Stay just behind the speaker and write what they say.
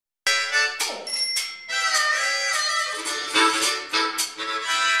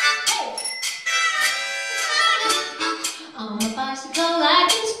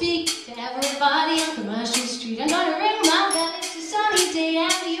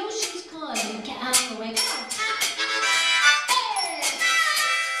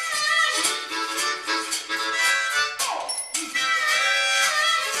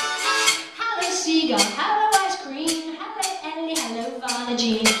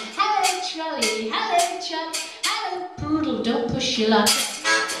push you like that.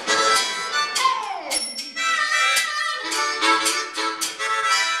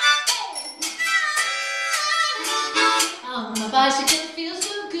 Oh, my bicycle feels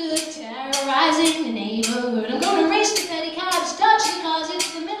so good, terrorizing the neighborhood. I'm gonna race the pedicabs, dodge the cars,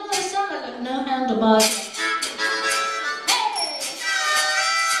 it's the middle of summer, look, no handlebars.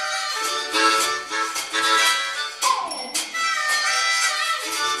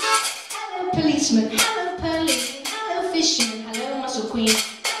 Policeman, hello policeman, hello fisherman, hello muscle queen,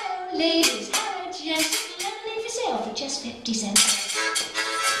 hello ladies, hello gents, lemonade for sale for just 50 cents.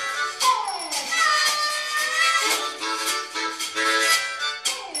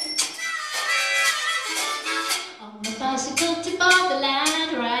 On my bicycle to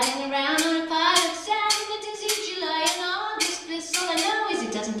Barberland, riding around on a pile of sand. It is in July and August, this all I know is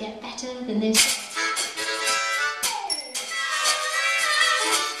it doesn't get better than this.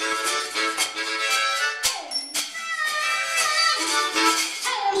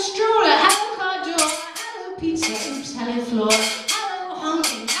 Stroller, hello car door, hello pizza, oops, hello floor, hello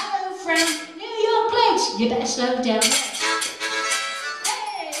honking, hello friend, New York plates, you better slow down.